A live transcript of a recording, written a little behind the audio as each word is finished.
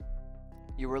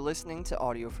You are listening to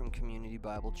audio from Community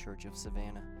Bible Church of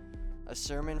Savannah, a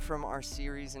sermon from our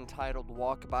series entitled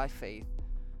Walk by Faith.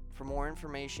 For more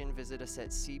information, visit us at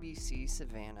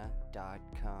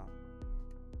cbcsavannah.com.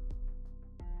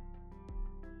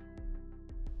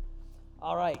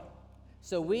 All right,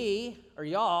 so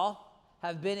y'all,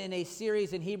 have been in a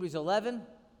series in Hebrews 11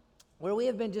 where we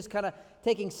have been just kind of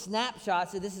taking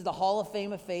snapshots. This is the Hall of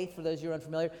Fame of Faith, for those of you who are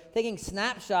unfamiliar, taking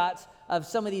snapshots of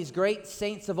some of these great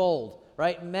saints of old,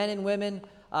 right? Men and women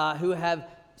who have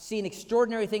seen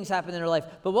extraordinary things happen in their life.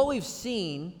 But what we've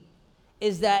seen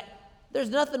is that there's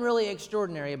nothing really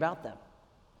extraordinary about them.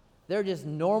 They're just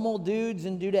normal dudes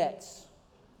and dudettes,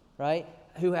 right?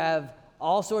 Who have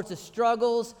all sorts of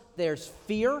struggles. There's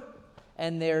fear,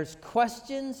 and there's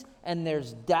questions, and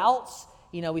there's doubts.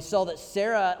 You know, we saw that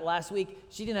Sarah last week,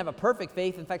 she didn't have a perfect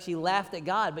faith. In fact, she laughed at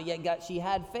God, but yet she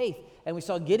had faith. And we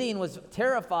saw Gideon was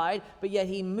terrified, but yet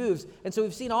he moves. And so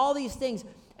we've seen all these things,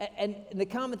 and the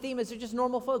common theme is they're just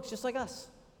normal folks, just like us.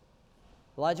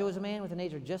 Elijah was a man with a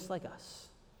nature just like us,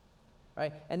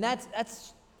 right? And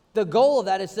that's the goal of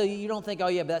that, is so you don't think, oh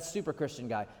yeah, but that's super Christian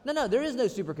guy. No, there is no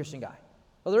super Christian guy.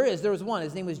 Well, there was one.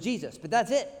 His name was Jesus, but that's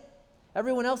it.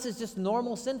 Everyone else is just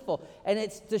normal sinful. And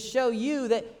it's to show you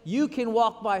that you can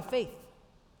walk by faith,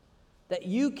 that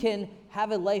you can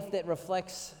have a life that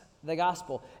reflects the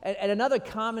gospel. And another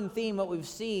common theme, what we've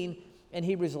seen in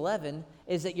Hebrews 11,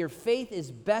 is that your faith is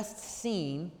best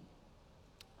seen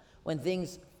when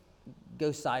things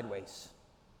go sideways,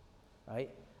 right?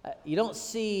 You don't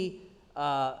see,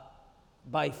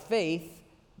 by faith,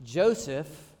 Joseph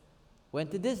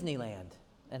went to Disneyland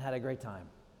and had a great time.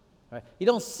 Right? You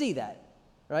don't see that,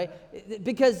 right?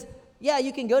 Because, yeah,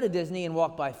 you can go to Disney and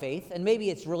walk by faith, and maybe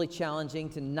it's really challenging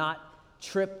to not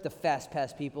trip the fast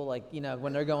pass people, like, you know,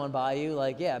 when they're going by you,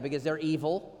 like, yeah, because they're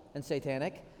evil and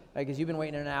satanic, right? Because you've been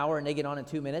waiting an hour and they get on in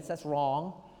 2 minutes. That's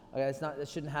wrong. Okay, that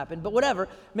shouldn't happen. But whatever,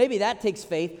 maybe that takes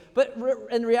faith. But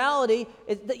in reality,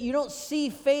 it's that you don't see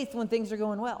faith when things are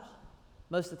going well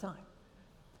most of the time.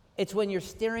 It's when you're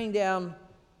staring down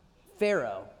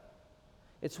Pharaoh.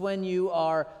 It's when you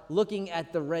are looking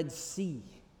at the Red Sea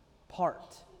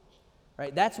part,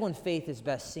 right? That's when faith is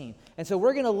best seen. And so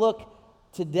we're going to look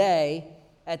today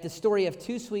at the story of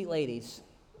two sweet ladies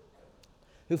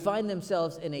who find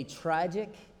themselves in a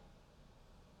tragic,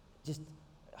 just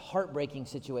heartbreaking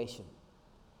situation.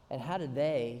 And how did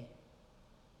they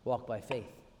walk by faith?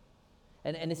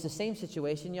 And it's the same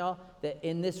situation, y'all, that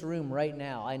in this room right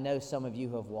now, I know some of you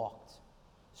who have walked.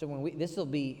 So this will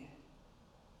be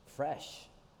fresh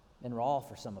and raw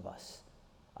for some of us.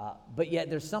 But yet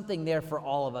there's something there for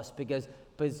all of us, because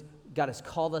God has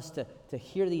called us to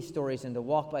hear these stories and to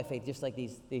walk by faith, just like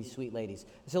these sweet ladies.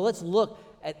 So let's look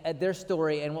at their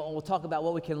story, and we'll talk about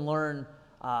what we can learn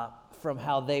from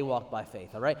how they walk by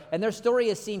faith, all right? And their story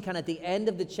is seen kind of at the end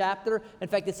of the chapter. In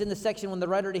fact, it's in the section when the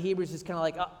writer to Hebrews is kind of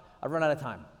like, oh, I've run out of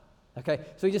time. Okay,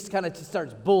 so he just kind of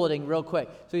starts bulleting real quick.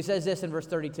 So he says this in verse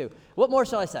 32. What more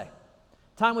shall I say?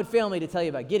 Time would fail me to tell you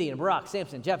about Gideon, Barak,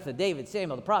 Samson, Jephthah, David,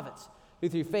 Samuel, the prophets, who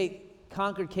through faith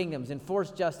conquered kingdoms,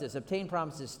 enforced justice, obtained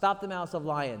promises, stopped the mouths of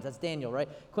lions. That's Daniel, right?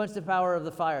 Quenched the power of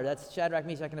the fire. That's Shadrach,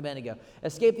 Meshach, and Abednego.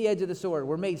 Escaped the edge of the sword,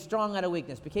 were made strong out of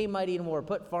weakness, became mighty in war,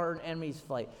 put foreign enemies to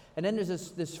flight. And then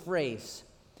there's this phrase,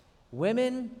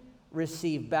 women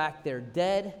receive back their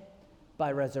dead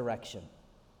by resurrection.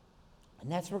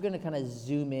 And that's where we're going to kind of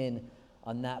zoom in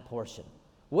on that portion.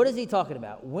 What is he talking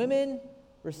about? Women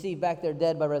receive back their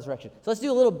dead by resurrection. So let's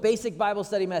do a little basic Bible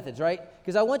study methods, right?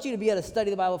 Because I want you to be able to study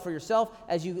the Bible for yourself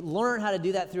as you learn how to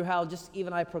do that through how just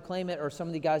even I proclaim it or some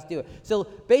of the guys do it. So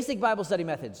basic Bible study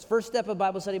methods. First step of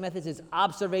Bible study methods is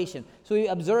observation. So we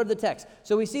observe the text.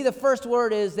 So we see the first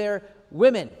word is there,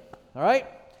 women, all right?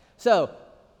 So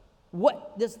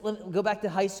let me go back to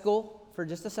high school for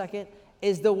just a second.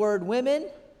 Is the word women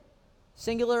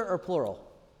singular or plural?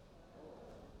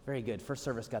 Very good. First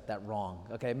service got that wrong.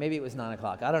 Okay, maybe it was 9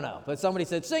 o'clock. I don't know. But somebody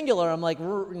said singular. I'm like,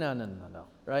 no.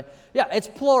 Right? Yeah, it's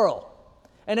plural.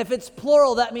 And if it's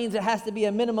plural, that means it has to be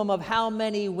a minimum of how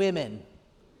many women?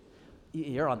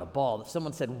 You're on the ball.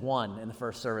 Someone said one in the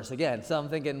first service again. So I'm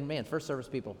thinking, man, first service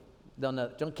people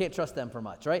can't trust them for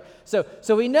much, right? So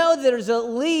we know there's at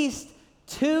least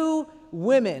 2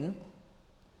 women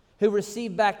who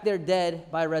receive back their dead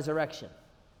by resurrection.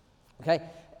 Okay?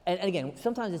 And again,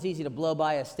 sometimes it's easy to blow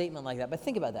by a statement like that, but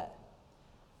think about that.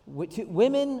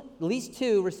 Women, at least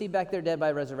 2, receive back their dead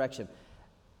by resurrection.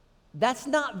 That's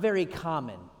not very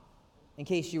common, in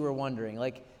case you were wondering.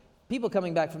 Like, people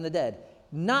coming back from the dead,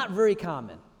 not very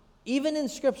common. Even in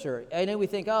Scripture, I know we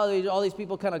think, oh, all these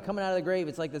people kind of coming out of the grave.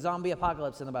 It's like the zombie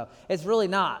apocalypse in the Bible. It's really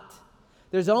not.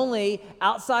 There's only,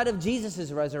 outside of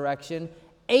Jesus' resurrection,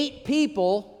 8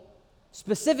 people,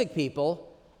 specific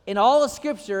people, in all of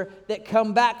Scripture that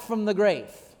come back from the grave,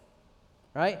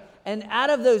 right? And out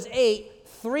of those 8,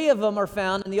 3 of them are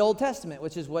found in the Old Testament,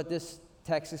 which is what this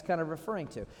text is kind of referring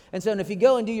to. And so, if you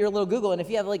go and do your little Google, and if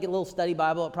you have like a little study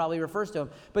Bible, it probably refers to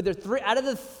them. But there are 3 out of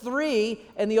the 3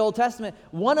 in the Old Testament.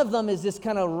 One of them is this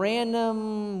kind of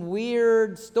random,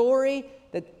 weird story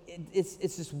that it's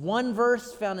this one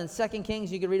verse found in 2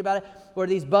 Kings. You can read about it, where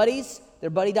these buddies,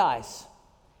 their buddy dies,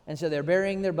 and so they're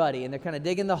burying their buddy, and they're kind of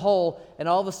digging the hole, and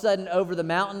all of a sudden, over the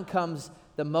mountain comes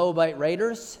the Moabite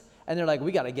raiders. And they're like,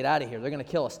 we got to get out of here. They're going to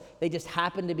kill us. They just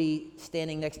happen to be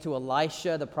standing next to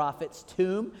Elisha, the prophet's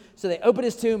tomb. So they open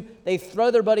his tomb. They throw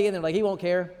their buddy in. They're like, he won't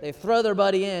care. They throw their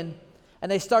buddy in,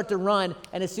 and they start to run.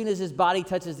 And as soon as his body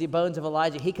touches the bones of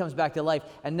Elijah, he comes back to life.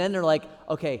 And then they're like,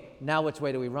 okay, now which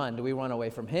way do we run? Do we run away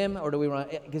from him, or do we run?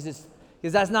 Because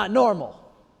that's not normal,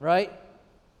 right?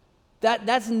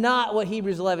 That's not what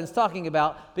Hebrews 11 is talking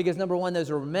about, because number one,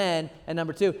 those were men, and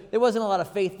number two, there wasn't a lot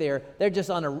of faith there. They're just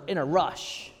in a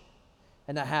rush.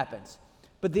 And that happens.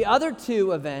 But the other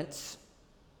 2 events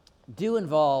do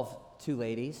involve 2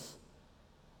 ladies,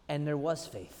 and there was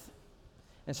faith.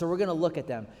 And so we're going to look at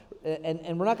them.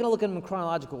 And we're not going to look at them in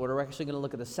chronological order. We're actually going to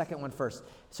look at the second one first.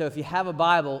 So if you have a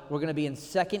Bible, we're going to be in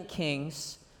 2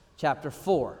 Kings chapter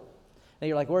 4. Now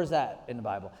you're like, where's that in the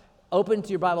Bible? Open to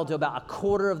your Bible to about a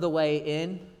quarter of the way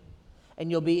in, and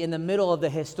you'll be in the middle of the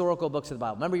historical books of the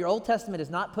Bible. Remember, your Old Testament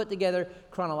is not put together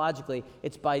chronologically.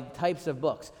 It's by types of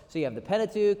books. So you have the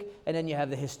Pentateuch, and then you have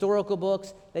the historical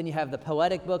books, then you have the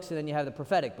poetic books, and then you have the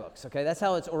prophetic books. Okay, that's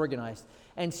how it's organized.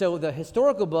 And so the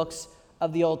historical books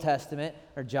of the Old Testament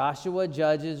are Joshua,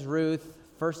 Judges, Ruth,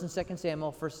 1st and 2nd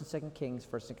Samuel, 1st and 2nd Kings,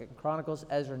 1st and 2nd Chronicles,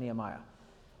 Ezra, Nehemiah.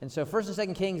 And so 1st and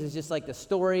 2nd Kings is just like the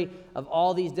story of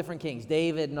all these different kings,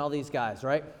 David and all these guys,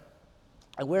 right?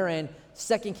 And we're in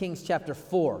 2 Kings chapter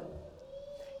 4.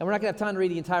 And we're not going to have time to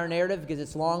read the entire narrative because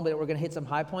it's long, but we're going to hit some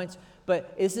high points.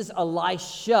 But this is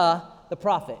Elisha the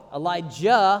prophet.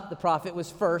 Elijah the prophet was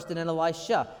first, and then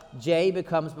Elisha. J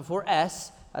becomes before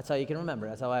S. That's how you can remember it.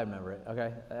 That's how I remember it,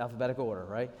 okay? Alphabetical order,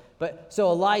 right? But so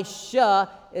Elisha,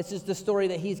 this is the story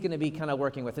that he's going to be kind of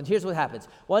working with. And here's what happens.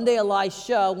 One day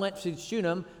Elisha went to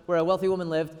Shunem, where a wealthy woman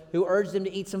lived, who urged him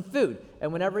to eat some food.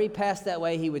 And whenever he passed that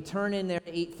way, he would turn in there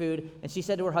to eat food. And she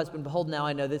said to her husband, behold, now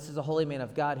I know this is a holy man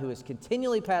of God who is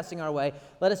continually passing our way.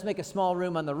 Let us make a small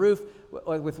room on the roof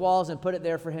with walls and put it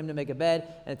there for him to make a bed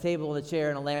and a table and a chair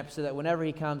and a lamp, so that whenever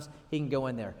he comes, he can go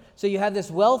in there. So you have this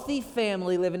wealthy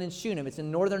family living in Shunem. It's in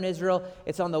northern Israel.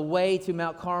 It's on the way to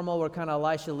Mount Carmel, where kind of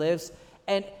Elisha lives.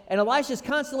 And Elisha's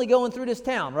constantly going through this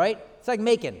town, right? It's like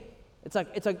Macon. It's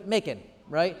like Macon,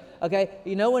 right? Okay,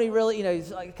 you know when he really,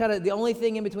 he's like kind of the only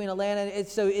thing in between Atlanta.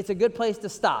 It's a good place to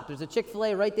stop. There's a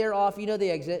Chick-fil-A right there off. You know the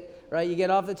exit, right? You get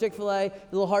off the Chick-fil-A. It's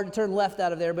a little hard to turn left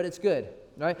out of there, but it's good,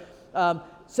 right?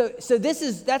 So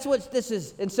that's what this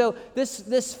is. And so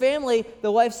this family,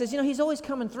 the wife says, he's always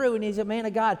coming through, and he's a man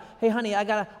of God. Hey, honey, I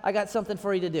got something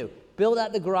for you to do. Build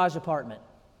out the garage apartment.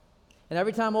 And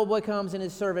every time old boy comes and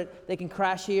his servant, they can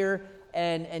crash here,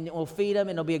 and we'll feed them,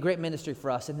 and it'll be a great ministry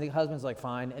for us. And the husband's like,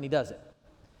 fine, and he does it.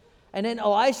 And then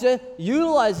Elisha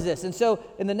utilizes this. And so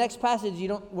in the next passage,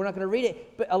 we're not going to read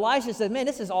it, but Elisha says, man,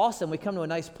 this is awesome. We come to a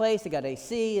nice place. They got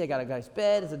AC. They got a nice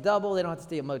bed. It's a double. They don't have to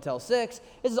stay at Motel 6.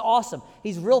 This is awesome.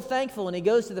 He's real thankful, and he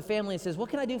goes to the family and says, what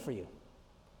can I do for you?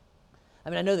 I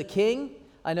mean, I know the king.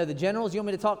 I know the generals. You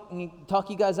want me to talk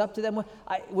you guys up to them?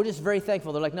 We're just very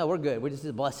thankful. They're like, no, we're good. We're just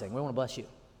a blessing. We want to bless you.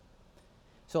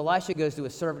 So Elisha goes to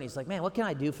his servant. He's like, man, what can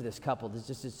I do for this couple? This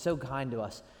just is so kind to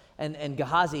us. And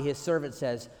Gehazi, his servant,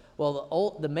 says,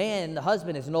 well, the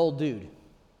husband is an old dude,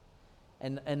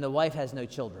 and the wife has no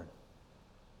children,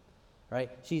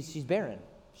 right? She's barren.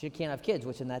 She can't have kids,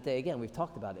 which in that day, again, we've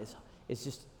talked about it. It's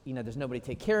just, there's nobody to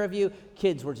take care of you.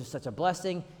 Kids were just such a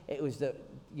blessing. It was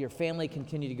your family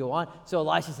continued to go on. So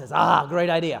Elisha says, great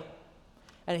idea.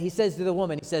 And he says to the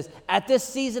woman, he says, at this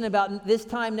season, about this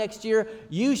time next year,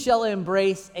 you shall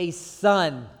embrace a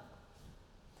son.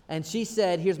 And she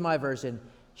said, here's my version,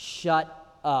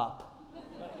 shut up.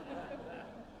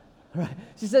 Right.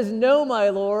 She says, no,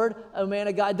 my Lord, O man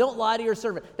of God, don't lie to your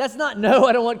servant. That's not, no,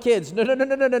 I don't want kids. No,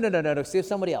 see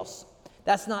somebody else.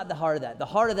 That's not the heart of that. The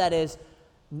heart of that is,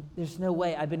 there's no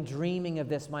way. I've been dreaming of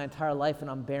this my entire life,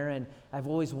 and I'm barren. I've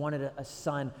always wanted a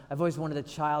son. I've always wanted a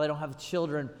child. I don't have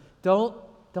children. Don't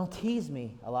tease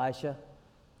me, Elisha.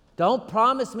 Don't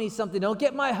promise me something. Don't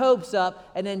get my hopes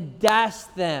up and then dash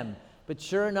them. But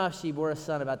sure enough, she bore a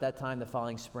son about that time the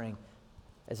following spring.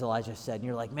 as Elijah said. And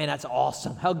you're like, man, that's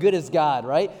awesome. How good is God,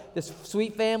 right? This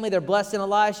sweet family, they're blessed in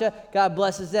Elisha. God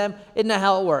blesses them. Isn't that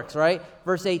how it works, right?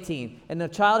 Verse 18. And the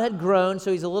child had grown, so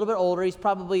he's a little bit older. He's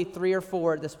probably 3 or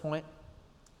 4 at this point.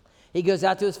 He goes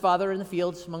out to his father in the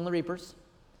fields among the reapers.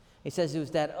 He says to his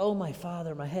dad, oh, my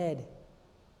father, my head.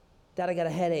 Dad, I got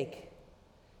a headache.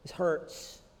 This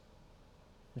hurts.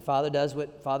 And father does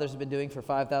what fathers have been doing for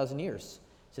 5,000 years.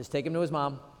 He says, take him to his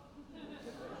mom.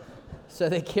 So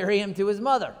they carry him to his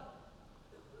mother.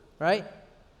 Right?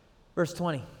 Verse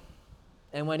 20.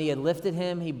 And when he had lifted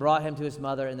him, he brought him to his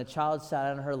mother, and the child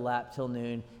sat on her lap till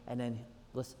noon. And then,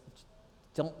 listen,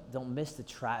 don't miss the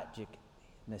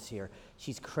tragicness here.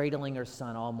 She's cradling her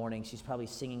son all morning. She's probably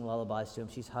singing lullabies to him.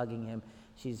 She's hugging him.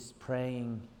 She's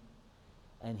praying,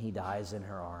 and he dies in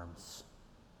her arms.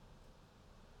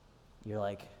 You're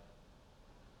like,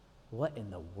 what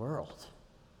in the world?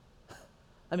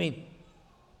 I mean,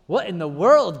 what in the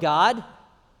world, God?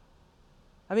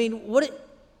 I mean,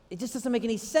 it just doesn't make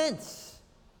any sense.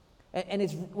 And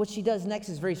it's what she does next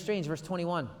is very strange. Verse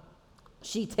 21.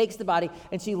 She takes the body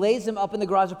and she lays him up in the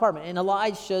garage apartment in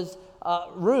Elijah's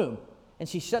room. And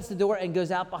she shuts the door and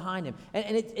goes out behind him.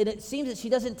 And it seems that she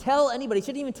doesn't tell anybody. She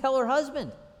didn't even tell her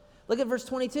husband. Look at verse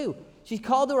 22. She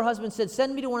called to her husband and said,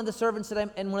 send me to one of the servants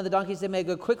and one of the donkeys that may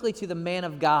go quickly to the man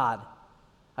of God.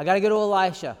 I got to go to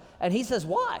Elisha. And he says,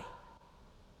 why?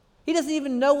 He doesn't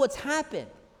even know what's happened.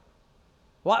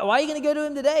 Why are you going to go to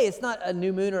him today? It's not a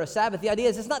new moon or a Sabbath. The idea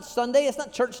is it's not Sunday. It's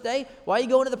not church day. Why are you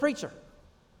going to the preacher?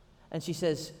 And she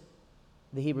says,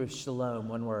 the Hebrew shalom,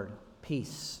 one word,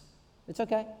 peace. It's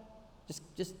okay.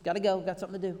 Just got to go. Got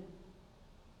something to do.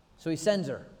 So he sends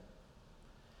her.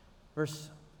 Verse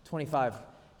 25.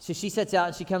 So she sets out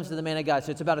and she comes to the man of God.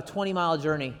 So it's about a 20-mile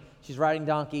journey. She's riding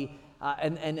donkey.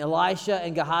 And Elisha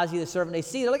and Gehazi, the servant, they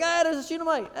see. They're like, there's a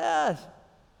Shunammite.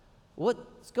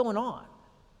 What's going on?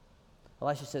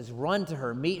 Elisha says, run to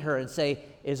her, meet her, and say,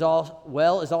 is all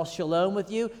well? Is all shalom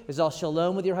with you? Is all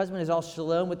shalom with your husband? Is all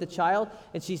shalom with the child?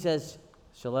 And she says,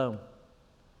 shalom.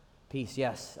 Peace,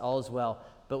 yes, all is well.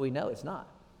 But we know it's not.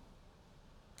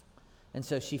 And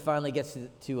so she finally gets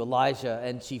to Elijah,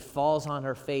 and she falls on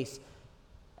her face,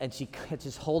 and she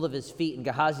catches hold of his feet. And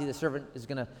Gehazi, the servant, is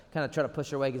going to kind of try to push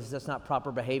her away because that's not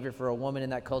proper behavior for a woman in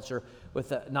that culture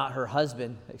with not her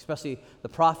husband, especially the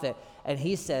prophet. And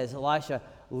he says, Elisha,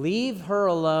 leave her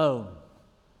alone.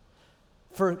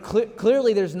 For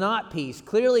clearly there's not peace.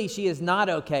 Clearly she is not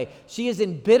okay. She is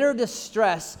in bitter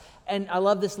distress. And I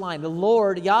love this line. The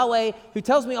Lord, Yahweh, who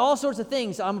tells me all sorts of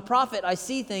things. I'm a prophet. I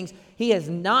see things. He has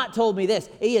not told me this.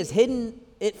 He has hidden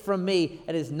it from me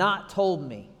and has not told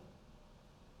me.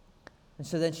 And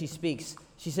so then she speaks.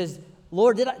 She says,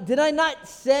 Lord, did I not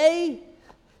say,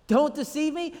 don't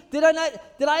deceive me? Did I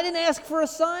didn't ask for a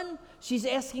son? She's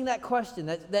asking that question,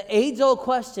 that age-old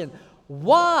question.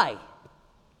 Why?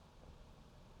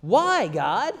 Why,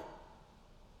 God?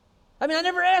 I mean, I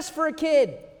never asked for a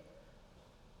kid.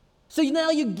 So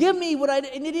now you give me what I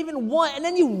didn't even want, and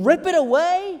then you rip it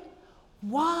away?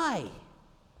 Why?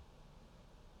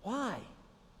 Why?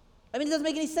 I mean, it doesn't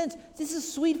make any sense. This is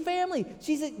a sweet family.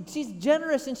 She's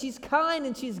generous, and she's kind,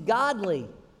 and she's godly.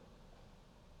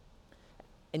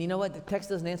 And you know what? The text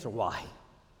doesn't answer why.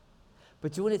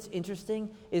 But you know what's interesting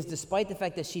is despite the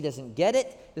fact that she doesn't get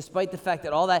it, despite the fact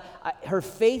that all that, her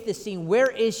faith is seen. Where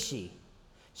is she?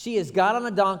 She has got on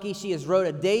a donkey. She has rode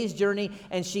a day's journey,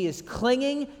 and she is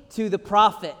clinging to the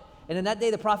prophet. And in that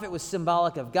day, the prophet was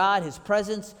symbolic of God, his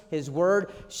presence, his word.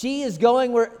 She is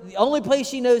going where the only place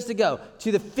she knows to go,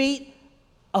 to the feet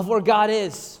of where God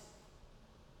is.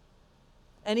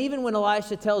 And even when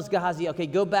Elisha tells Gehazi, okay,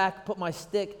 go back, put my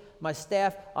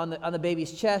staff on the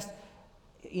baby's chest,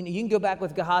 you can go back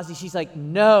with Gehazi. She's like,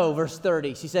 no, verse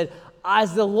 30. She said,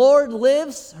 as the Lord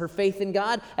lives, her faith in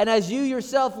God, and as you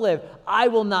yourself live, I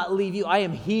will not leave you. I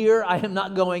am here. I am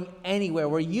not going anywhere.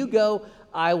 Where you go,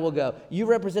 I will go. You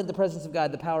represent the presence of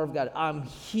God, the power of God. I'm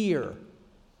here.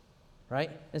 Right?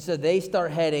 And so they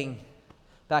start heading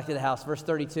back to the house. Verse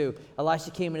 32. Elisha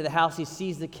came into the house. He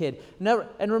sees the kid.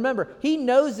 And remember, he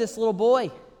knows this little boy.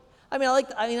 I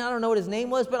don't know what his name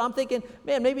was, but I'm thinking,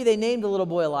 man, maybe they named the little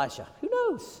boy Elisha. Who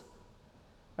knows?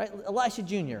 Right? Elisha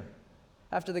Jr.,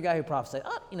 after the guy who prophesied.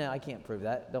 I can't prove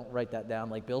that. Don't write that down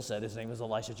like Bill said. His name was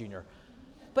Elisha Jr.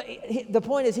 But the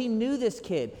point is, he knew this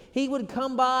kid. He would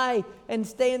come by and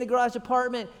stay in the garage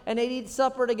apartment, and they'd eat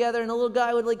supper together, and the little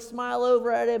guy would smile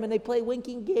over at him, and they'd play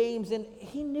winking games, and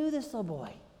he knew this little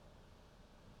boy.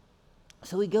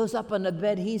 So he goes up on the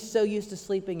bed he's so used to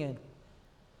sleeping in.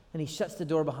 And he shuts the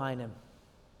door behind him.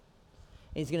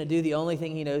 And he's going to do the only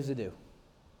thing he knows to do.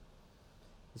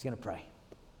 He's going to pray.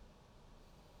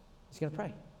 He's going to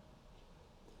pray.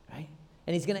 right?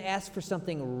 And he's going to ask for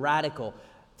something radical,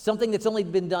 something that's only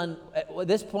been done at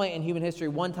this point in human history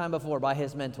one time before by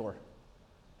his mentor.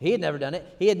 He had never done it.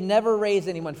 He had never raised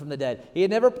anyone from the dead. He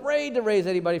had never prayed to raise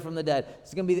anybody from the dead.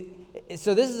 It's going to be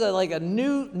so. This is like a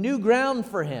new ground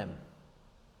for him.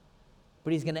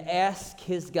 But he's going to ask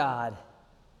his God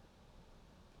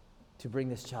to bring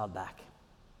this child back.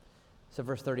 So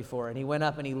verse 34, and he went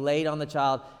up and he laid on the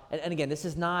child. And again, this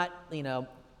is not,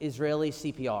 Israeli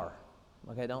CPR.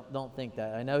 Okay, don't think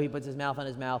that. I know he puts his mouth on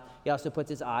his mouth. He also puts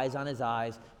his eyes on his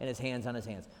eyes and his hands on his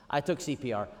hands. I took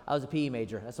CPR. I was a PE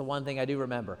major. That's the one thing I do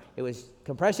remember. It was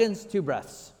compressions, 2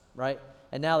 breaths, right?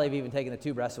 And now they've even taken the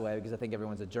 2 breaths away because I think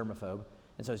everyone's a germaphobe.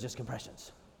 And so it's just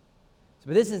compressions.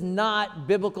 But this is not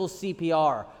biblical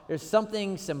CPR. There's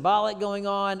something symbolic going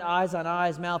on, eyes on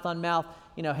eyes, mouth on mouth,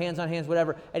 hands on hands,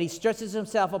 whatever. And he stretches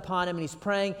himself upon him and he's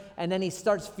praying, and then he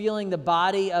starts feeling the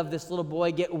body of this little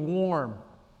boy get warm.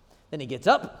 Then he gets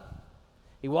up,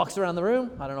 he walks around the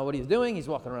room. I don't know what he's doing. He's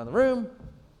walking around the room,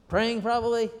 praying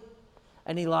probably.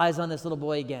 And he lies on this little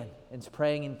boy again and is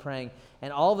praying and praying.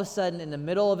 And all of a sudden, in the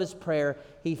middle of his prayer,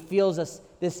 he feels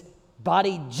this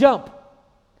body jump.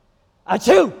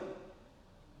 Achoo!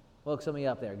 Woke somebody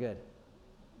up there, good.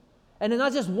 And then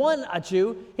not just one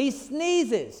achoo, he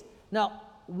sneezes. Now,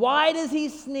 why does he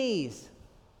sneeze?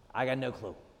 I got no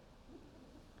clue.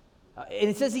 And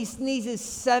it says he sneezes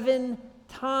 7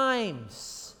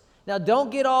 times. Now, don't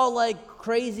get all like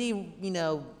crazy,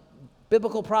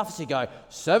 biblical prophecy guy.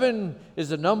 7 is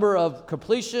the number of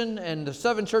completion and the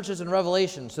 7 churches in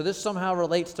Revelation. So this somehow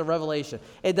relates to Revelation.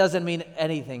 It doesn't mean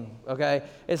anything, okay?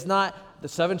 It's not the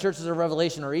 7 churches of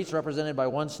Revelation are each represented by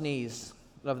 1 sneeze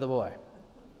of the boy.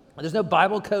 There's no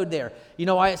Bible code there. You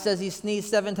know why it says he sneezed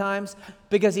 7 times?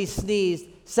 Because he sneezed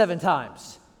 7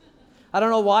 times. I don't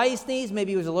know why he sneezed.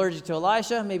 Maybe he was allergic to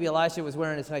Elisha. Maybe Elisha was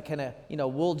wearing his kind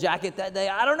of, wool jacket that day.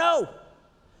 I don't know.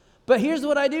 But here's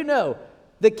what I do know.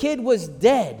 The kid was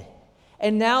dead,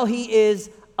 and now he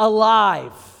is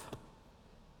alive.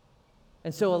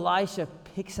 And so Elisha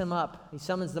picks him up. He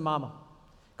summons the mama,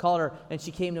 called her, and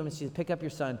she came to him and she said, pick up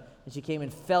your son. And she came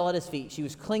and fell at his feet. She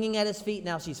was clinging at his feet.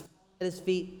 Now she's at his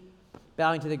feet,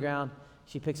 bowing to the ground.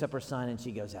 She picks up her son and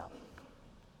she goes out.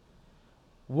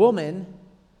 Woman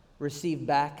received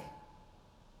back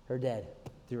her dead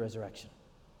through resurrection,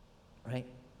 right?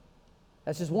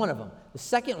 That's just one of them. The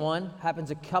second one happens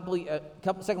second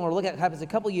one we'll look at happens a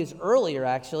couple years earlier,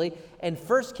 actually, in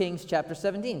 1 Kings chapter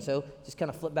 17. So just kind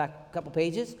of flip back a couple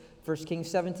pages, 1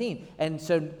 Kings 17. And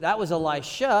so that was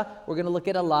Elisha. We're going to look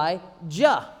at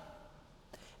Elijah.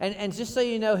 And just so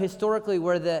you know historically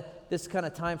where this kind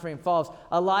of time frame falls,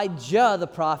 Elijah the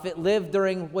prophet lived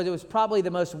during what was probably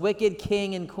the most wicked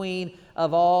king and queen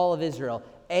of all of Israel,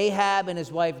 Ahab and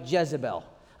his wife Jezebel.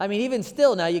 I mean, even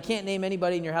still now, you can't name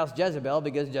anybody in your house Jezebel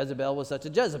because Jezebel was such a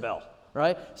Jezebel,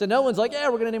 right? So no one's like, yeah,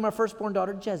 we're going to name our firstborn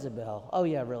daughter Jezebel. Oh,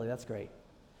 yeah, really, that's great.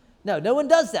 No one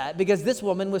does that because this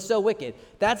woman was so wicked.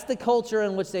 That's the culture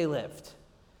in which they lived.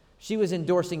 She was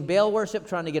endorsing Baal worship,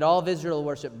 trying to get all of Israel to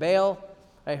worship Baal.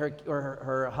 Right?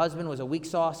 Her husband was a weak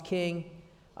sauce king,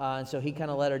 and so he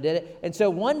kind of let her did it. And so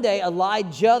one day,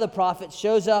 Elijah the prophet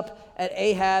shows up at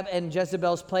Ahab and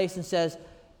Jezebel's place and says,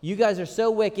 you guys are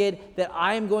so wicked that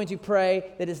I am going to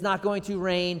pray that it's not going to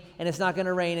rain, and it's not going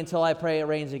to rain until I pray it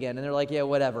rains again. And they're like, yeah,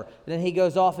 whatever. And then he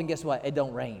goes off, and guess what? It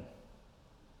don't rain.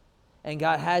 And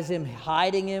God has him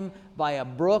hiding him by a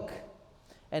brook,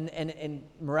 and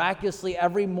miraculously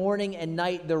every morning and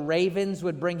night the ravens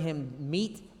would bring him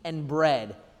meat and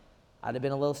bread. I'd have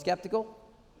been a little skeptical,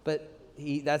 but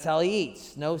that's how he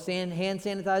eats. No hand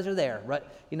sanitizer there, right?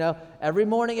 Every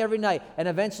morning, every night. And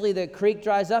eventually the creek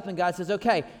dries up and God says,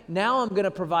 okay, now I'm going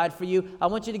to provide for you. I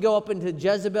want you to go up into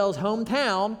Jezebel's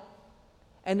hometown,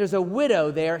 and there's a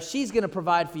widow there. She's going to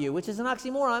provide for you, which is an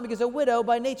oxymoron because a widow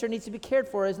by nature needs to be cared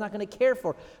for. Is not going to care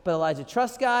for. But Elijah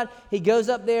trusts God. He goes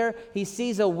up there. He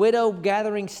sees a widow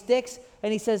gathering sticks,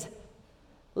 and he says,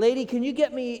 lady, can you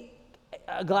get me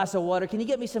a glass of water? Can you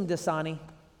get me some Dasani?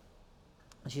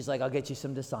 And she's like, I'll get you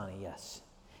some Dasani, yes.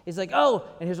 He's like, oh,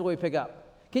 and here's what we pick up.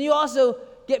 Can you also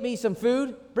get me some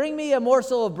food? Bring me a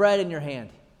morsel of bread in your hand.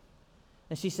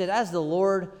 And she said, as the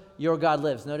Lord your God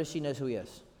lives. Notice she knows who he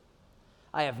is.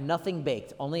 I have nothing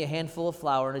baked, only a handful of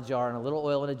flour in a jar and a little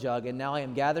oil in a jug, and now I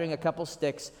am gathering a couple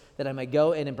sticks that I may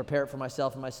go in and prepare it for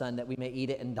myself and my son that we may eat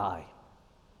it and die.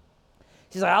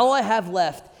 She's like, all I have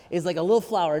left is like a little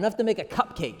flour, enough to make a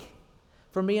cupcake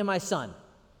for me and my son.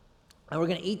 And we're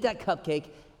going to eat that cupcake,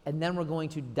 and then we're going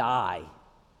to die.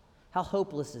 How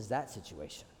hopeless is that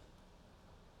situation?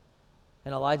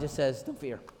 And Elijah says, don't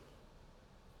fear.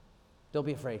 Don't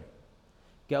be afraid.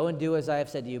 Go and do as I have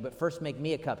said to you, but first make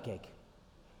me a cupcake.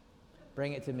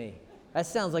 Bring it to me. That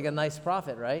sounds like a nice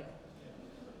prophet, right?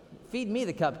 Feed me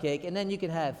the cupcake, and then you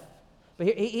can have.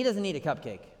 But he doesn't need a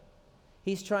cupcake.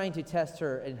 He's trying to test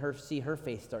her and see her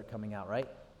faith start coming out, right?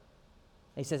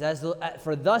 He says,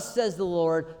 for thus says the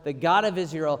Lord, the God of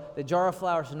Israel, the jar of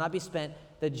flour shall not be spent,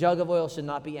 the jug of oil shall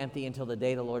not be empty until the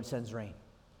day the Lord sends rain.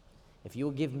 If you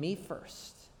will give me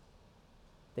first,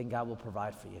 then God will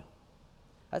provide for you.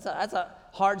 That's a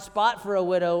hard spot for a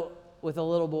widow with a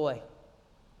little boy.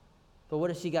 But what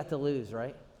has she got to lose,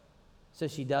 right? So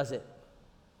she does it.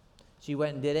 She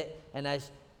went and did it, and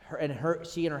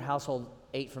she and her household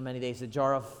ate for many days. The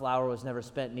jar of flour was never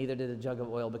spent, neither did the jug of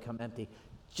oil become empty,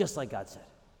 just like God said.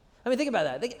 I mean, think about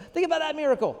that. Think about that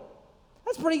miracle.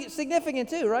 That's pretty significant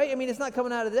too, right? I mean, it's not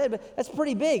coming out of the dead, but that's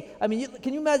pretty big. I mean,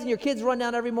 can you imagine your kids run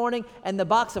down every morning and the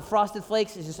box of Frosted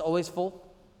Flakes is just always full?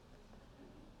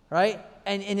 Right?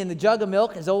 And in the jug of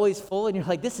milk is always full, and you're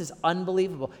like, this is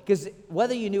unbelievable. Because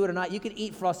whether you knew it or not, you could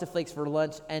eat Frosted Flakes for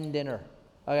lunch and dinner.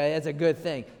 Okay, that's a good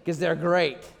thing, because they're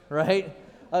great, right?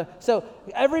 So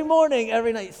every morning,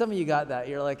 every night, some of you got that.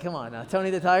 You're like, come on now, Tony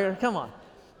the Tiger, come on.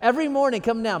 Every morning,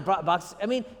 come down, box. I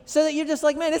mean, so that you're just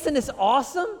like, man, isn't this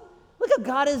awesome? Look what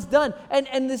God has done.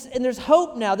 And there's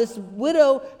hope now. This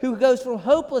widow who goes from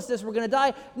hopelessness, we're going to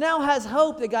die, now has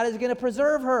hope that God is going to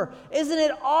preserve her. Isn't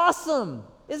it awesome?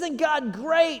 Isn't God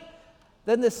great?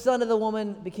 Then the son of the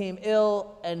woman became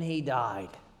ill and he died.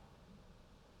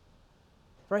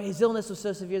 Right? His illness was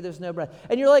so severe there's no breath.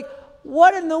 And you're like,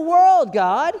 what in the world,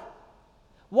 God?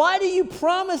 Why do you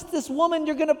promise this woman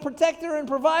you're going to protect her and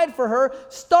provide for her?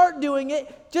 Start doing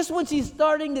it just when she's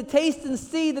starting to taste and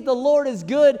see that the Lord is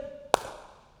good.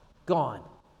 Gone.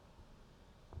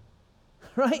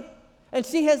 Right? And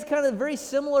she has kind of a very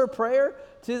similar prayer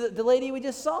to the lady we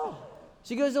just saw.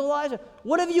 She goes to Elijah,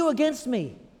 what have you against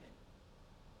me?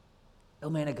 O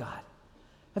man of God,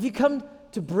 have you come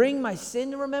to bring my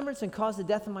sin to remembrance and cause the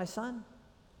death of my son?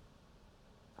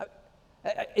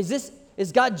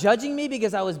 Is God judging me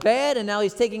because I was bad and now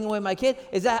he's taking away my kid?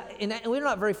 And we're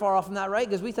not very far off from that, right?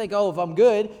 Because we think, if I'm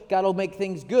good, God will make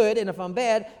things good. And if I'm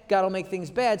bad, God will make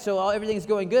things bad. So everything's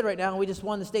going good right now and we just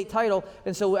won the state title.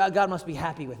 And so God must be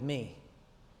happy with me.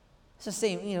 It's the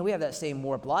same, we have that same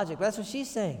warped logic. But that's what she's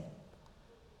saying.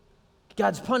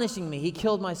 God's punishing me. He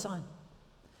killed my son.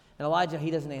 And Elijah,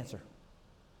 he doesn't answer.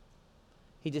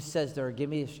 He just says to her, give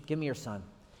me your son.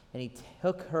 And he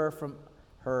took her from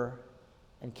her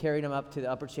and carried him up to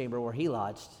the upper chamber where he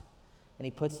lodged. And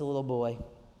he puts the little boy.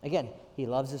 Again, he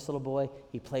loves this little boy.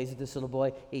 He plays with this little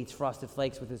boy. He eats Frosted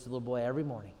Flakes with this little boy every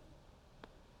morning.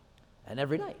 And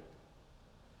every night.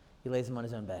 He lays him on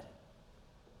his own bed.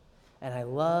 And I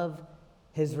love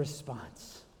his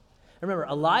response. Remember,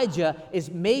 Elijah is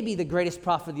maybe the greatest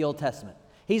prophet of the Old Testament.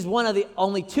 He's one of the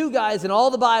only two guys in all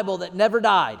the Bible that never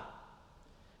died.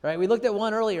 Right? We looked at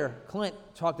one earlier. Clint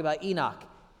talked about Enoch.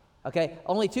 Okay?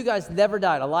 Only two guys never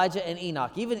died, Elijah and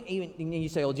Enoch. Even you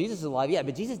say, Jesus is alive. Yeah,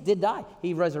 but Jesus did die.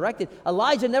 He resurrected.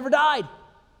 Elijah never died.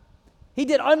 He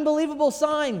did unbelievable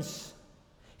signs.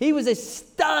 He was a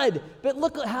stud. But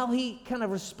look at how he kind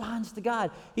of responds to God.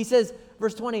 He says,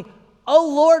 verse 20, O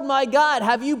Lord my God,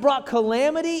 have you brought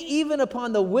calamity even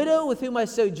upon the widow with whom I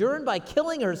sojourned by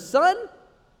killing her son?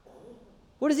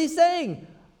 What is he saying?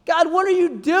 God, what are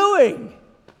you doing?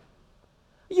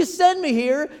 You send me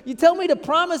here, you tell me to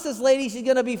promise this lady she's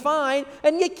going to be fine,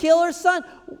 and you kill her son.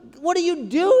 What are you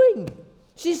doing?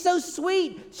 She's so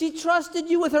sweet. She trusted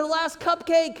you with her last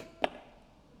cupcake.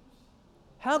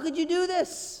 How could you do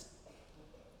this?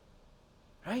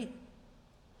 Right?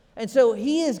 And so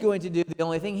he is going to do the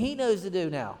only thing he knows to do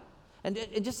now. And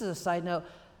just as a side note,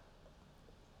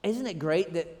 isn't it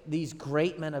great that these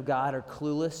great men of God are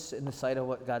clueless in the sight of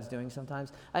what God's doing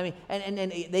sometimes? I mean,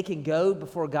 and they can go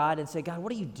before God and say, God,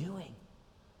 what are you doing?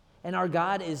 And our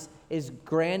God is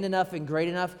grand enough and great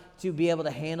enough to be able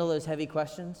to handle those heavy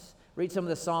questions. Read some of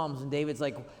the Psalms, and David's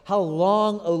like, how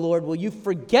long, O Lord, will you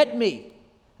forget me?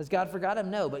 Has God forgot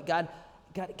him? No, but God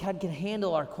can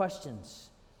handle our questions.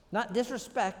 Not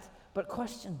disrespect, but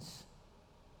questions.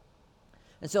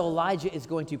 And so Elijah is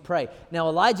going to pray. Now,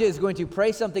 Elijah is going to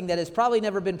pray something that has probably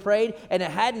never been prayed, and it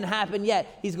hadn't happened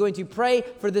yet. He's going to pray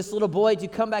for this little boy to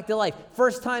come back to life.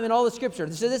 First time in all the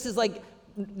Scripture. So this is like,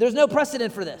 there's no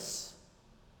precedent for this.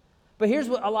 But here's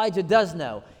what Elijah does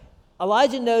know.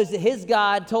 Elijah knows that his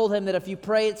God told him that if you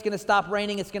pray, it's going to stop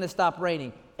raining, it's going to stop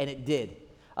raining. And it did.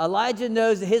 Elijah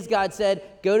knows that his God said,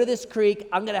 go to this creek.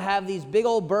 I'm going to have these big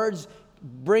old birds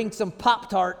bring some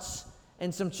Pop-Tarts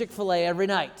and some Chick-fil-A every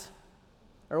night.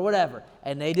 Or whatever.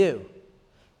 And they do.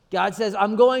 God says,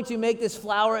 I'm going to make this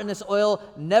flour and this oil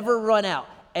never run out.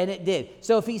 And it did.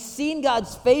 So if he's seen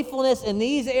God's faithfulness in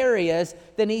these areas,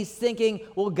 then he's thinking,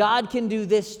 well, God can do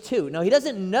this too. No, he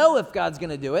doesn't know if God's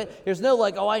going to do it. There's no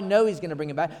like, oh, I know he's going to bring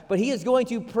him back. But he is going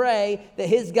to pray that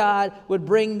his God would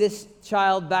bring this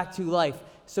child back to life.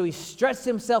 So he stretched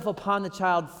himself upon the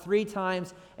child 3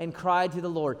 times and cried to the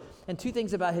Lord. And 2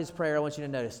 things about his prayer I want you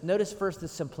to notice. Notice first the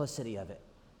simplicity of it.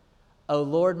 Oh,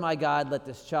 Lord, my God, let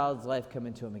this child's life come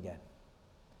into him again.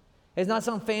 It's not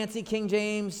some fancy King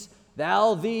James,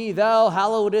 thou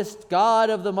hallowedest God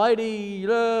of the mighty,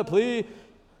 please.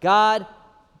 God,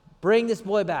 bring this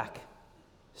boy back.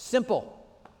 Simple.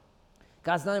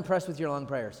 God's not impressed with your long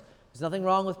prayers. There's nothing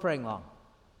wrong with praying long.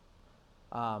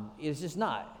 It's just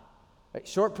not. Right?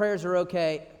 Short prayers are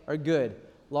okay, are good.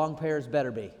 Long prayers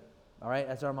better be. All right?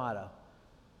 That's our motto.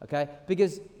 Okay?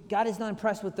 Because God is not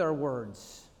impressed with our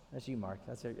words. That's you, Mark.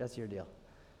 That's your deal.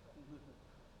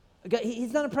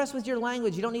 He's not impressed with your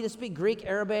language. You don't need to speak Greek,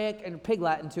 Arabic, and Pig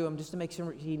Latin to him just to make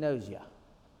sure he knows you.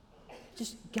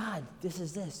 Just, God, this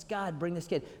is this. God, bring this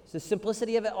kid. So the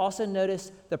simplicity of it. Also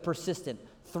notice the persistent.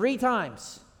 3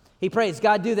 times he prays,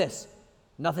 God, do this.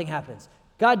 Nothing happens.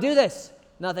 God, do this.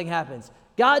 Nothing happens.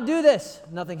 God, do this.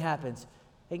 Nothing happens.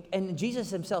 And Jesus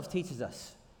himself teaches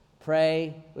us,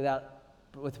 pray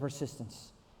with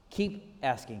persistence. Keep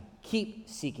asking. Keep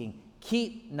seeking.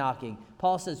 Keep knocking.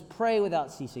 Paul says, pray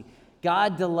without ceasing.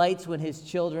 God delights when his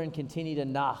children continue to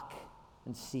knock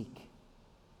and seek.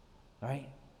 All right?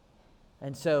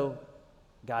 And so,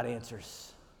 God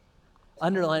answers.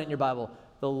 Underline it in your Bible.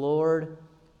 The Lord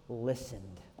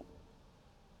listened.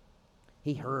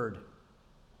 He heard.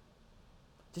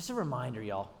 Just a reminder,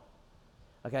 y'all.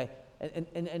 Okay?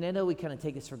 And I know we kind of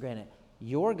take this for granted.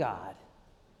 Your God,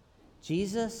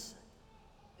 Jesus,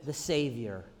 the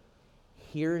Savior,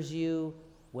 hears you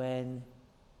when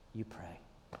you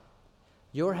pray.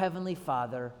 Your Heavenly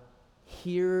Father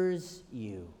hears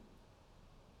you.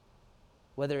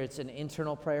 Whether it's an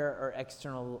internal prayer or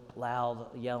external loud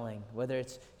yelling, whether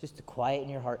it's just a quiet in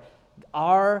your heart,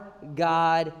 our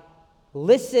God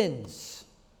listens.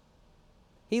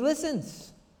 He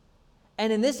listens.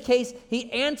 And in this case,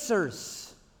 he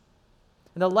answers.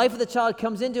 And the life of the child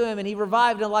comes into him, and he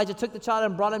revived. And Elijah took the child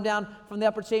and brought him down from the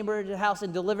upper chamber of the house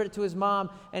and delivered it to his mom.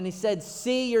 And he said,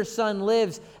 see, your son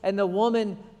lives. And the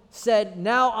woman said,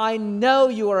 now I know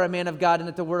you are a man of God, and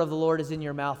that the word of the Lord is in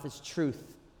your mouth is truth.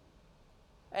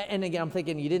 And again, I'm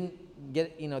thinking you didn't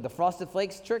get, the Frosted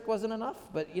Flakes trick wasn't enough,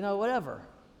 but, whatever.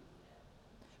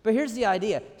 But here's the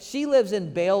idea. She lives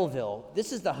in Baalville.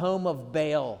 This is the home of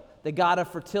Baal, the god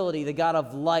of fertility, the god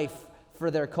of life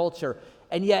for their culture.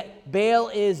 And yet, Baal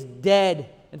is dead.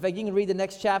 In fact, you can read the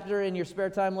next chapter in your spare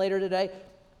time later today,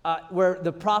 where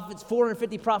the prophets,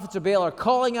 450 prophets of Baal, are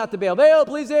calling out to Baal, Baal,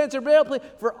 please answer, Baal, please,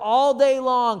 for all day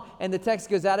long. And the text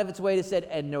goes out of its way to say,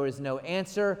 and there was no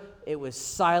answer. It was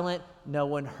silent. No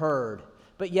one heard.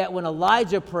 But yet, when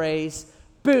Elijah prays,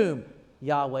 boom,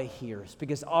 Yahweh hears.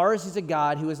 Because ours is a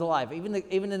God who is alive.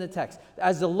 Even in the text,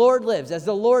 as the Lord lives, as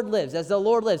the Lord lives, as the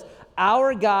Lord lives,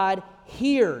 our God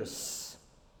hears.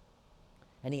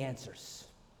 And he answers.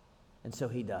 And so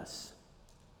he does.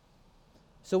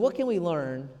 So what can we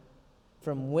learn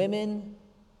from women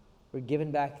who are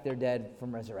given back their dead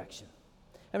from resurrection?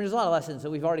 I mean, there's a lot of lessons that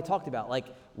we've already talked about. Like,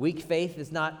 weak faith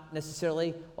is not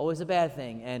necessarily always a bad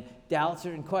thing. And doubts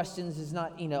and questions is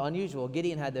not, unusual.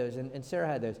 Gideon had those and Sarah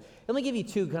had those. Let me give you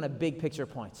 2 kind of big picture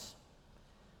points.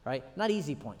 Right? Not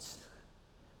easy points,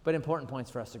 but important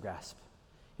points for us to grasp.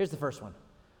 Here's the first one.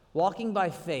 Walking by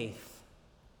faith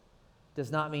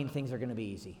does not mean things are going to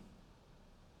be easy.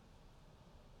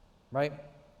 Right?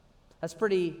 That's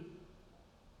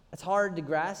hard to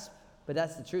grasp, but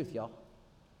that's the truth, y'all.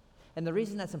 And the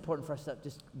reason that's important for us to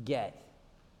just get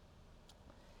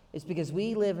is because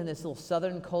we live in this little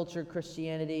Southern culture,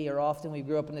 Christianity, or often we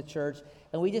grew up in the church,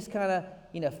 and we just kind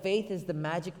of, faith is the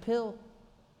magic pill.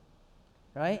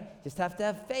 Right? Just have to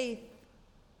have faith.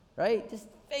 Right? Just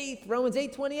faith. Romans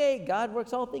 8:28, God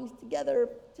works all things together.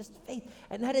 Just faith.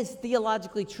 And that is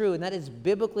theologically true, and that is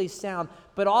biblically sound.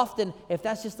 But often, if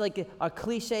that's just like a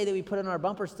cliche that we put on our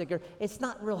bumper sticker, it's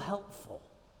not real helpful.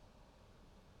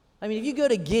 I mean, if you go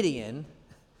to Gideon,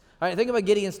 all right, think about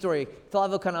Gideon's story.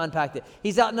 Flavio kind of unpacked it.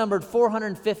 He's outnumbered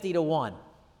 450 to 1.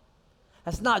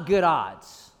 That's not good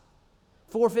odds.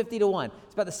 450 to 1.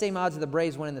 It's about the same odds as the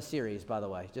Braves winning the series, by the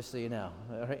way, just so you know.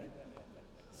 All right?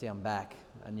 See, I'm back,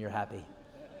 and you're happy.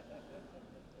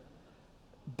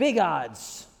 Big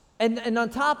odds. And on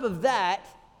top of that,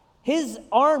 his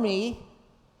army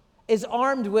is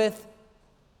armed with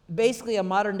basically a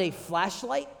modern-day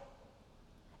flashlight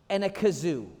and a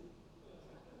kazoo.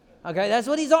 Okay, that's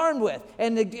what he's armed with.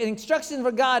 And the instruction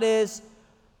for God is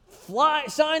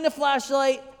shine the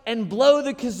flashlight and blow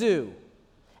the kazoo.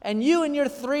 And you and your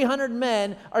 300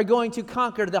 men are going to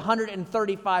conquer the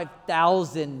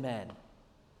 135,000 men.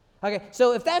 Okay,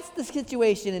 so if that's the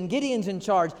situation and Gideon's in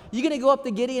charge, you're going to go up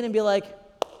to Gideon and be like,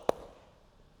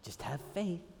 just have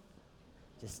faith.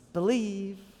 Just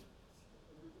believe.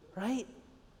 Right?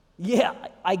 Yeah,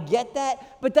 I get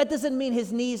that, but that doesn't mean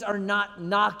his knees are not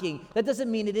knocking. That doesn't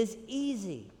mean it is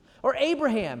easy. Or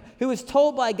Abraham, who was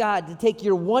told by God to take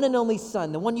your one and only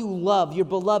son, the one you love, your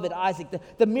beloved Isaac,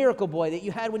 the miracle boy that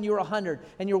you had when you were 100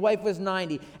 and your wife was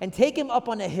 90, and take him up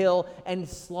on a hill and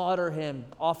slaughter him,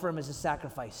 offer him as a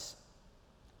sacrifice.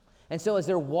 And so as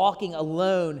they're walking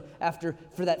alone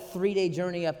for that 3-day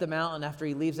journey up the mountain after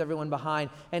he leaves everyone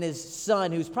behind, and his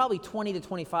son, who's probably 20 to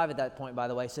 25 at that point, by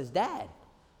the way, says, Dad,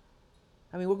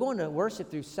 I mean, we're going to worship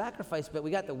through sacrifice, but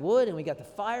we got the wood and we got the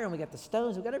fire and we got the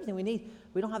stones. We got everything we need.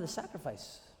 We don't have the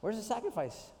sacrifice. Where's the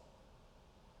sacrifice?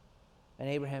 And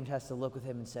Abraham has to look with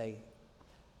him and say,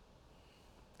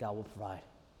 God will provide.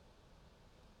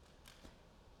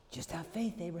 Just have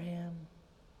faith, Abraham.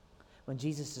 When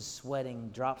Jesus is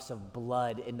sweating drops of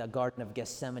blood in the Garden of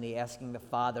Gethsemane, asking the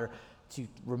Father to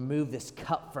remove this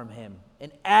cup from him, in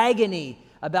agony,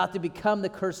 about to become the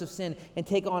curse of sin and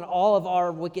take on all of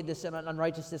our wickedness and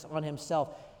unrighteousness on himself.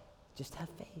 Just have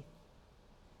faith.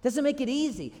 Doesn't make it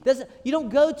easy. You don't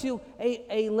go to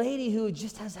a lady who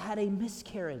just has had a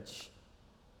miscarriage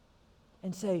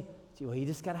and say, well, you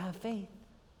just got to have faith.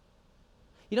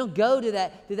 You don't go to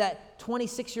that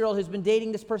 26-year-old who's been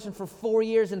dating this person for 4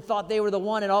 years and thought they were the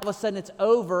one, and all of a sudden it's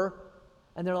over,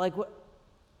 and they're like, what?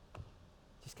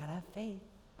 Just got to have faith.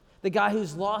 The guy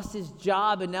who's lost his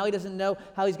job and now he doesn't know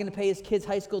how he's going to pay his kids'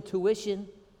 high school tuition.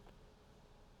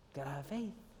 Got to have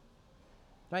faith.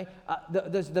 Right?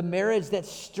 There's the marriage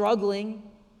that's struggling.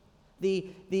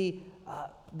 The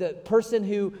person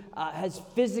who has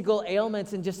physical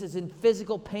ailments and just is in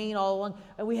physical pain all along.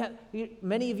 And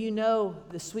many of you know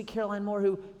the sweet Caroline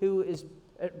Moore who is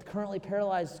currently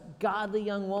paralyzed, godly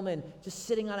young woman, just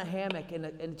sitting on a hammock, and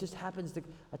it just happens that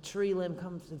a tree limb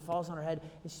comes and falls on her head,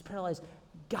 and she's paralyzed.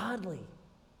 Godly.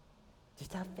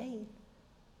 Just have faith.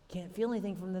 Can't feel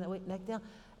anything from the neck down.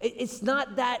 It's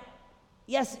not that,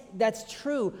 yes, that's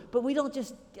true, but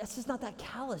it's just not that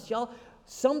callous, y'all.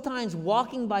 Sometimes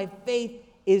walking by faith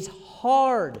is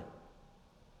hard.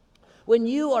 When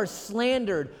you are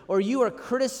slandered or you are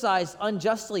criticized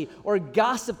unjustly or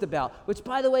gossiped about, which,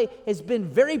 by the way, has been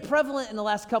very prevalent in the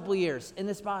last couple of years in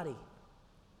this body.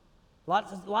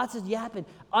 Lots has happened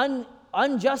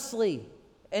unjustly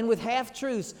and with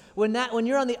half-truths. When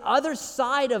you're on the other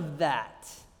side of that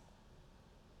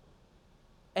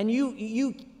and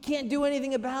you can't do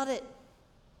anything about it,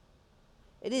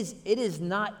 it is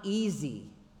not easy.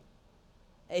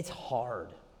 It's hard,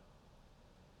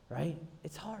 right?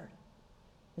 It's hard.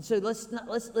 And so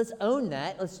let's own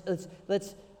that.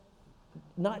 Let's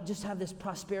not just have this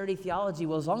prosperity theology.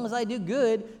 Well, as long as I do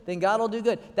good, then God will do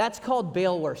good. That's called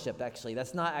Baal worship, actually.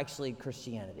 That's not actually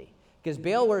Christianity. Because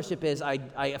Baal worship is,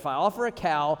 if I offer a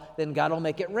cow, then God will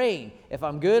make it rain. If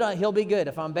I'm good, he'll be good.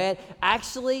 If I'm bad,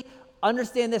 actually,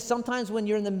 understand this. Sometimes when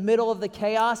you're in the middle of the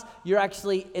chaos, you're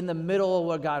actually in the middle of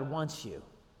where God wants you.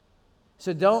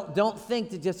 So don't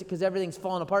think that just because everything's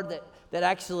falling apart that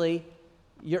actually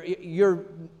you're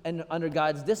under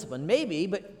God's discipline. Maybe,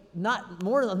 but not,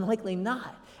 more than likely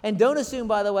not. And don't assume,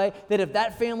 by the way, that if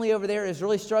that family over there is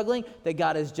really struggling, that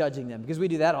God is judging them. Because we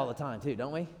do that all the time too,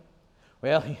 don't we?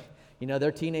 Well,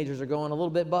 their teenagers are going a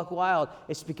little bit buck wild.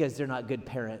 It's because they're not good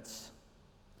parents.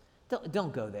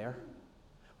 Don't go there.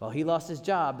 Well, he lost his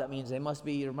job. That means there must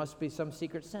be some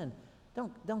secret sin.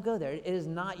 Don't go there. It is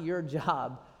not your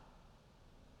job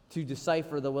to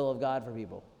decipher the will of God for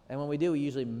people. And when we do, we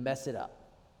usually mess it up.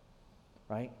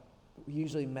 Right? We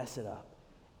usually mess it up.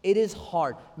 It is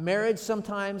hard. Marriage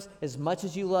sometimes, as much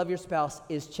as you love your spouse,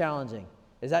 is challenging.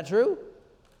 Is that true?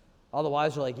 All the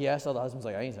wives are like, yes. All the husbands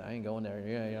are like, I ain't going there.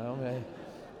 Yeah,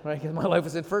 right? Because my wife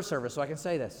was in first service, so I can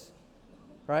say this.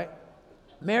 Right?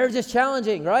 Marriage is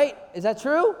challenging, right? Is that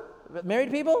true?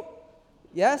 Married people?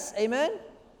 Yes? Amen?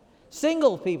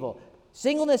 Single people.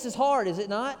 Singleness is hard, is it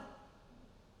not?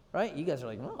 Right? You guys are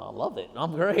like, oh, I love it.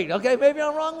 I'm great. Okay, maybe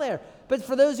I'm wrong there. But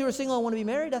for those who are single and want to be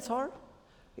married, that's hard.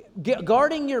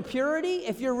 Guarding your purity,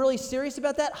 if you're really serious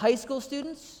about that, high school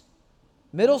students,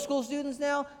 middle school students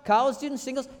now, college students,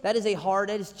 singles, that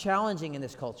is challenging in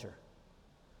this culture.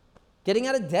 Getting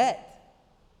out of debt,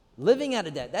 living out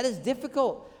of debt, that is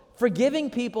difficult. Forgiving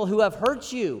people who have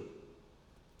hurt you,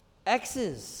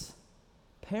 exes,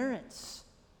 parents,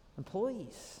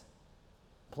 employees,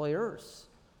 employers,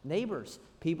 neighbors,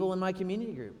 people in my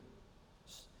community group.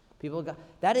 People of God.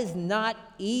 That is not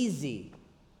easy,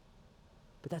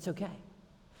 but that's okay.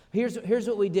 Here's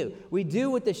what we do. We do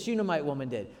what the Shunammite woman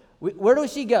did. Where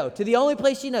does she go? To the only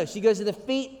place she knows. She goes to the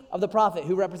feet of the prophet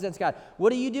who represents God. What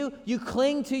do? You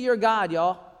cling to your God,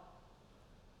 y'all.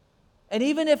 And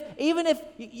even if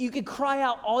you could cry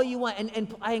out all you want,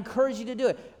 and I encourage you to do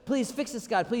it. Please fix this,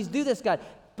 God. Please do this, God.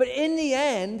 But in the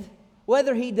end,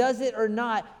 whether he does it or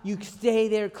not, you stay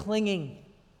there clinging.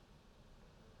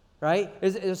 Right?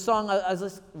 There's a song I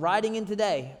was riding in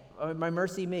today, My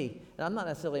Mercy Me. And I'm not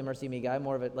necessarily a Mercy Me guy,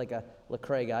 more of like a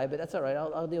Lecrae guy, but that's all right.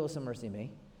 I'll deal with some Mercy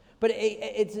Me. But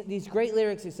it's these great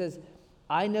lyrics. It says,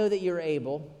 I know that you're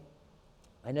able.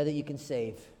 I know that you can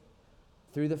save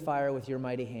through the fire with your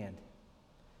mighty hand.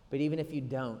 But even if you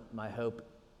don't, my hope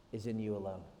is in you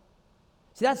alone.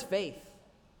 See, that's faith.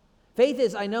 Faith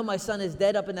is, I know my son is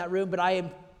dead up in that room, but I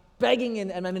am begging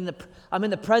and I'm in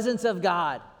the presence of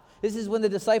God. This is when the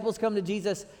disciples come to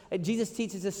Jesus, and Jesus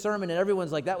teaches this sermon, and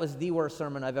everyone's like, that was the worst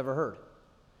sermon I've ever heard.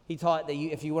 He taught that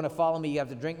if you want to follow me, you have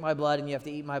to drink my blood and you have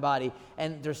to eat my body.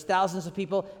 And there's thousands of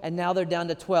people, and now they're down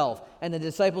to 12. And the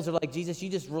disciples are like, Jesus, you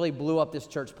just really blew up this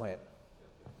church plant.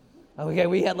 Okay,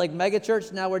 we had like mega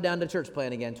church, now we're down to church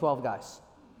plant again, 12 guys.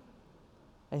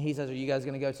 And he says, are you guys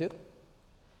going to go too?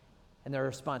 And their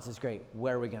response is great.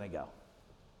 Where are we going to go?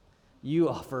 You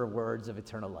offer words of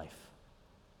eternal life.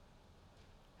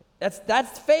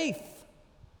 That's faith.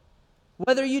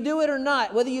 Whether you do it or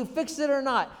not, whether you fix it or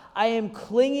not, I am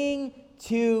clinging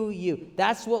to you.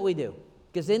 That's what we do.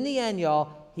 Because in the end,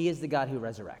 y'all, he is the God who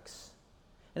resurrects.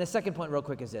 And the second point real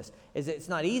quick is this, is it's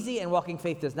not easy, and walking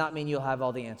faith does not mean you'll have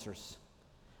all the answers.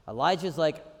 Elijah's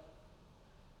like,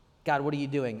 God, what are you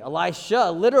doing? Elisha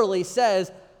literally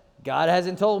says, God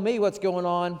hasn't told me what's going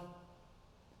on.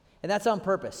 And that's on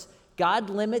purpose. God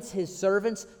limits his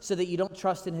servants so that you don't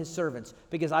trust in his servants.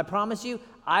 Because I promise you,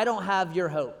 I don't have your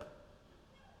hope.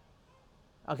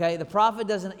 Okay, the prophet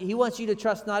doesn't, he wants you to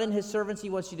trust not in his servants, he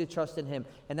wants you to trust in him.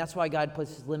 And that's why God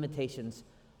puts his limitations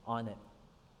on it.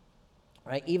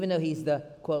 Right? Even though he's the,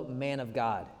 quote, man of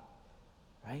God.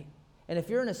 Right? And if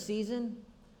you're in a season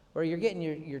where you're getting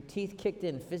your teeth kicked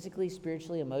in physically,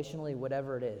 spiritually, emotionally,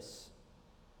 whatever it is,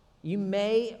 you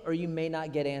may or you may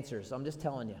not get answers. I'm just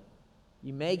telling you.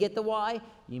 You may get the why,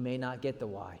 you may not get the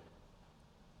why.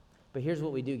 But here's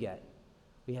what we do get.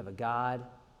 We have a God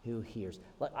who hears.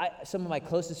 Some of my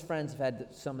closest friends have had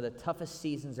some of the toughest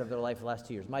seasons of their life the last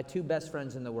 2 years. My two best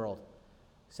friends in the world,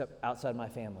 except outside my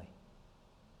family.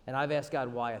 And I've asked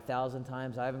God why 1,000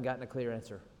 times. I haven't gotten a clear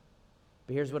answer.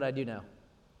 But here's what I do know.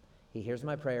 He hears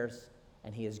my prayers,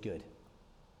 and he is good.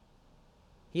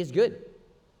 He is good.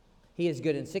 He is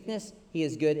good in sickness. He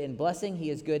is good in blessing. He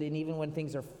is good in even when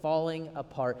things are falling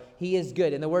apart. He is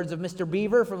good. In the words of Mr.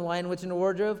 Beaver from Lion, Witch, and the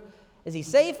Wardrobe, is he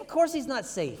safe? Of course he's not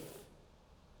safe.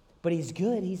 But he's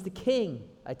good. He's the king,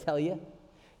 I tell you.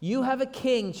 You have a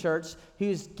king, church,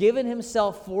 who's given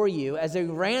himself for you as a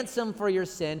ransom for your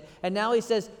sin. And now he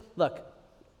says, look,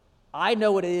 I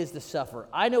know what it is to suffer.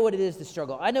 I know what it is to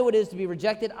struggle. I know what it is to be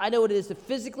rejected. I know what it is to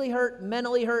physically hurt,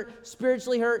 mentally hurt,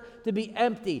 spiritually hurt, to be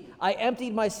empty. I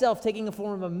emptied myself taking the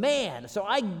form of a man. So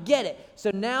I get it.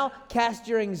 So now cast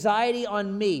your anxiety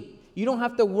on me. You don't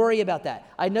have to worry about that.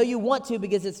 I know you want to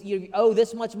because you owe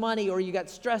this much money, or you got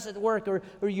stress at work,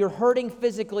 or you're hurting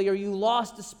physically, or you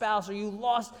lost a spouse, or you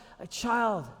lost a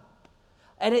child.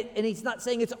 And he's not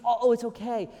saying it's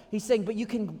okay. He's saying, but you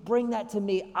can bring that to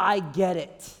me. I get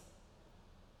it.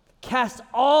 Cast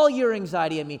all your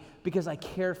anxiety on me because I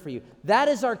care for you. That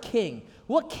is our king.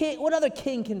 What other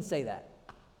king can say that?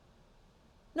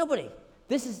 Nobody.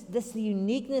 This is the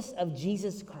uniqueness of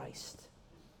Jesus Christ.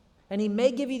 And he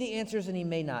may give you the answers and he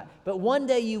may not. But one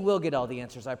day you will get all the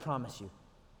answers, I promise you.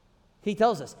 He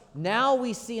tells us, now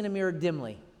we see in a mirror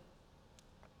dimly,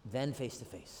 then face to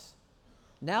face.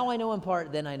 Now I know in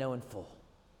part, then I know in full.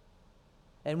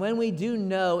 And when we do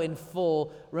know in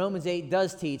full, Romans 8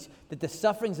 does teach that the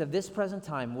sufferings of this present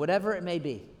time, whatever it may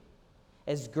be,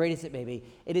 as great as it may be,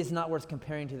 it is not worth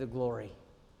comparing to the glory.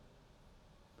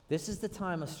 This is the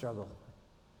time of struggle.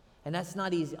 And that's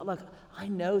not easy. Look, I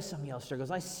know some of y'all struggles.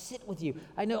 I sit with you.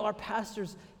 I know our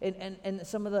pastors and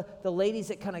some of the ladies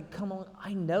that kind of come on.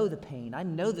 I know the pain. I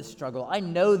know the struggle. I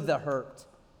know the hurt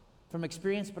from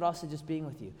experience, but also just being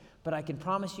with you. But I can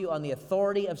promise you on the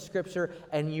authority of Scripture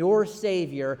and your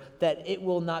Savior that it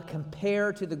will not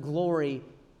compare to the glory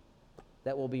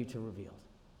that will be revealed.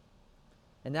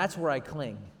 And that's where I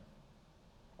cling.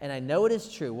 And I know it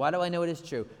is true. Why do I know it is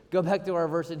true? Go back to our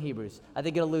verse in Hebrews. I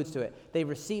think it alludes to it. They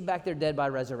receive back their dead by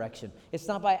resurrection. It's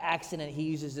not by accident he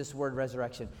uses this word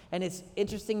resurrection. And it's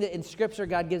interesting that in Scripture,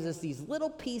 God gives us these little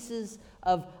pieces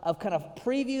of kind of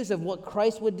previews of what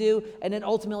Christ would do and then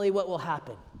ultimately what will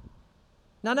happen.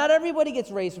 Now, not everybody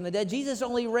gets raised from the dead. Jesus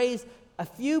only raised a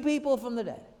few people from the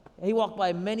dead. He walked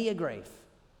by many a grave.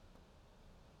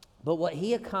 But what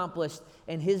he accomplished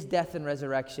in his death and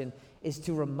resurrection is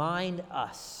to remind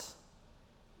us,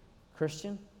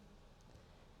 Christian,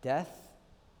 death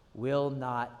will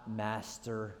not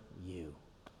master you.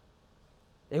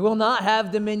 It will not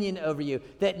have dominion over you.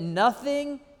 That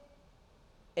nothing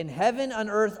in heaven, on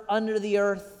earth, under the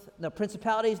earth, no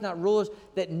principalities, not rulers,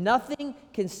 that nothing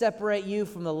can separate you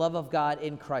from the love of God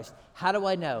in Christ. How do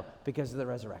I know? Because of the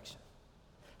resurrection.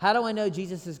 How do I know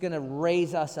Jesus is going to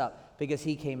raise us up? Because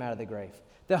he came out of the grave.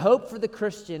 The hope for the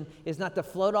Christian is not to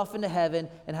float off into heaven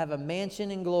and have a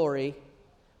mansion in glory,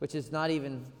 which is not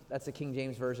even, that's the King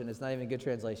James Version, it's not even a good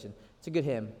translation. It's a good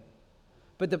hymn.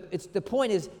 But the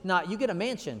point is not, you get a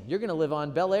mansion, you're going to live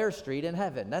on Bel Air Street in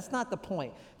heaven. That's not the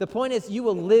point. The point is you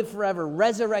will live forever,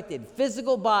 resurrected,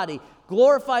 physical body,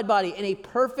 glorified body, in a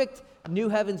perfect new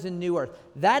heavens and new earth.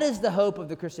 That is the hope of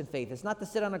the Christian faith. It's not to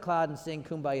sit on a cloud and sing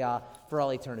Kumbaya for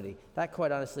all eternity. That,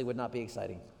 quite honestly, would not be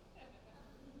exciting.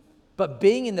 But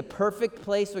being in the perfect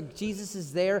place where Jesus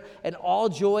is there and all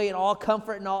joy and all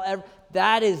comfort and all,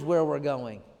 that is where we're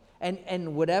going.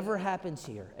 And whatever happens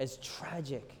here, as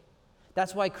tragic,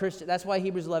 that's why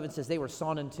Hebrews 11 says they were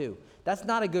sawn in two. That's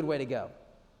not a good way to go.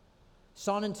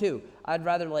 Sawn in two. I'd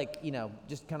rather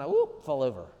just kind of fall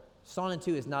over. Sawn in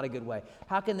two is not a good way.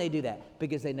 How can they do that?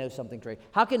 Because they know something great.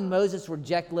 How can Moses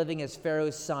reject living as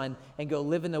Pharaoh's son and go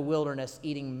live in the wilderness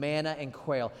eating manna and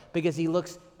quail? Because he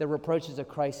looks, the reproaches of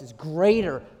Christ is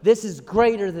greater. This is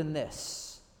greater than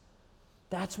this.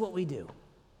 That's what we do.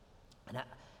 And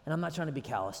I'm not trying to be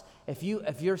callous. If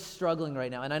you're struggling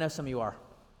right now, and I know some of you are,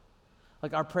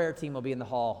 like our prayer team will be in the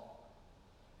hall,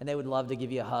 and they would love to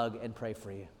give you a hug and pray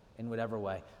for you in whatever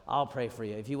way. I'll pray for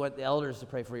you. If you want the elders to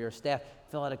pray for your staff,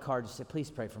 fill out a card, just say, please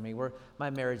pray for me. My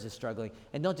marriage is struggling.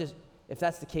 And don't just, if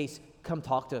that's the case, come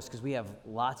talk to us, because we have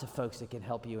lots of folks that can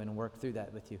help you and work through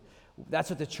that with you. That's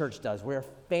what the church does. We're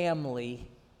a family,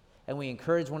 and we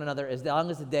encourage one another as long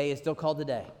as the day is still called the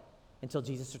day, until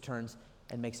Jesus returns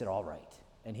and makes it all right.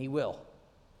 And he will.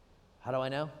 How do I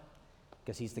know?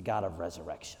 Because he's the God of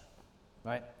resurrection.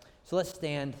 Right? So let's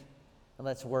stand and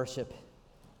let's worship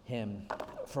him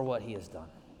for what he has done.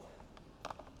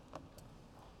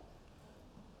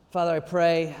 Father, I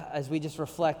pray as we just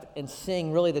reflect and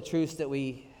sing really the truths that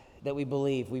we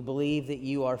believe. We believe that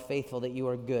you are faithful, that you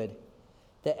are good,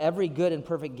 that every good and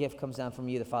perfect gift comes down from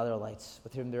you, the Father of lights,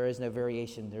 with whom there is no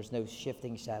variation, there's no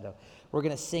shifting shadow. We're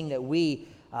going to sing that we,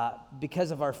 because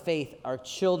of our faith, are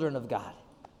children of God.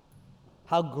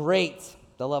 How great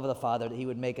the love of the Father that he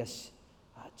would make us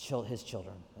his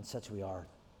children, and such we are.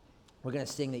 We're going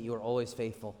to sing that you are always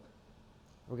faithful.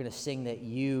 We're going to sing that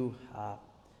you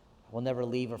will never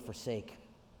leave or forsake.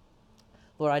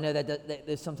 Lord, I know that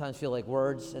they sometimes feel like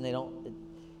words, and they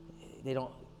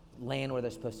don't land where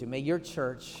they're supposed to. May your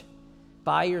church,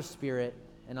 by your Spirit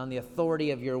and on the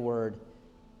authority of your word,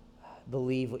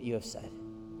 believe what you have said.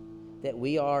 That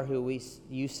we are who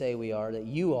you say we are, that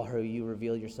you are who you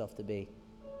reveal yourself to be,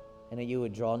 and that you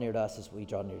would draw near to us as we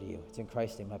draw near to you. It's in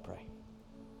Christ's name I pray.